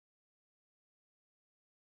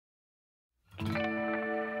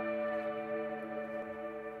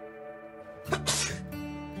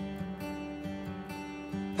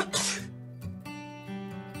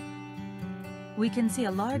We can see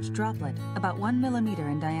a large droplet about 1 millimeter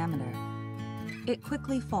in diameter. It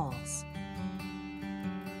quickly falls.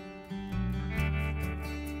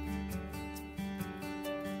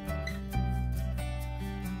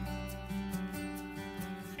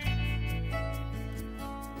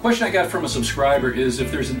 Question I got from a subscriber is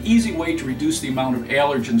if there's an easy way to reduce the amount of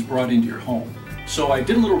allergens brought into your home. So I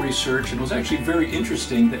did a little research, and it was actually very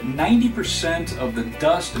interesting that 90% of the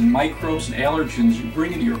dust and microbes and allergens you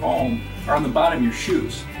bring into your home are on the bottom of your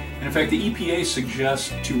shoes. And in fact, the EPA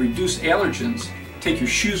suggests to reduce allergens, take your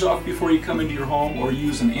shoes off before you come into your home or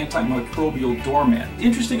use an antimicrobial doormat.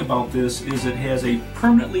 Interesting about this is it has a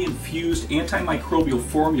permanently infused antimicrobial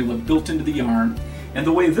formula built into the yarn. And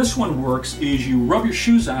the way this one works is you rub your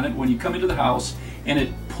shoes on it when you come into the house, and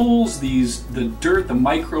it pulls the dirt, the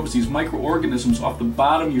microbes, these microorganisms off the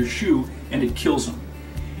bottom of your shoe, and it kills them.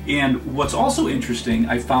 And what's also interesting,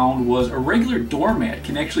 I found, was a regular doormat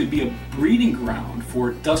can actually be a breeding ground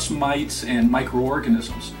for dust mites and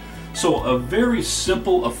microorganisms. So a very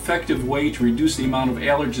simple, effective way to reduce the amount of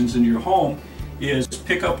allergens in your home is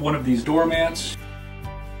pick up one of these doormats.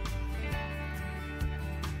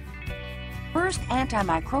 First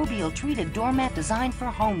antimicrobial treated doormat designed for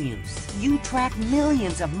home use. You trap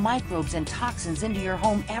millions of microbes and toxins into your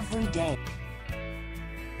home every day.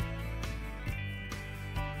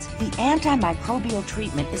 The antimicrobial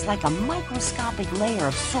treatment is like a microscopic layer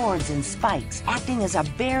of swords and spikes, acting as a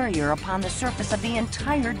barrier upon the surface of the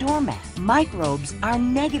entire doormat. Microbes are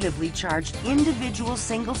negatively charged individual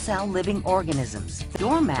single-cell living organisms. The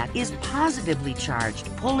doormat is positively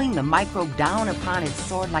charged, pulling the microbe down upon its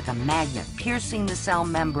sword like a magnet, piercing the cell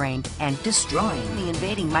membrane and destroying the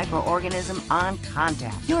invading microorganism on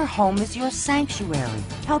contact. Your home is your sanctuary.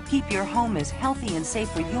 Help keep your home as healthy and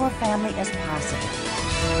safe for your family as possible.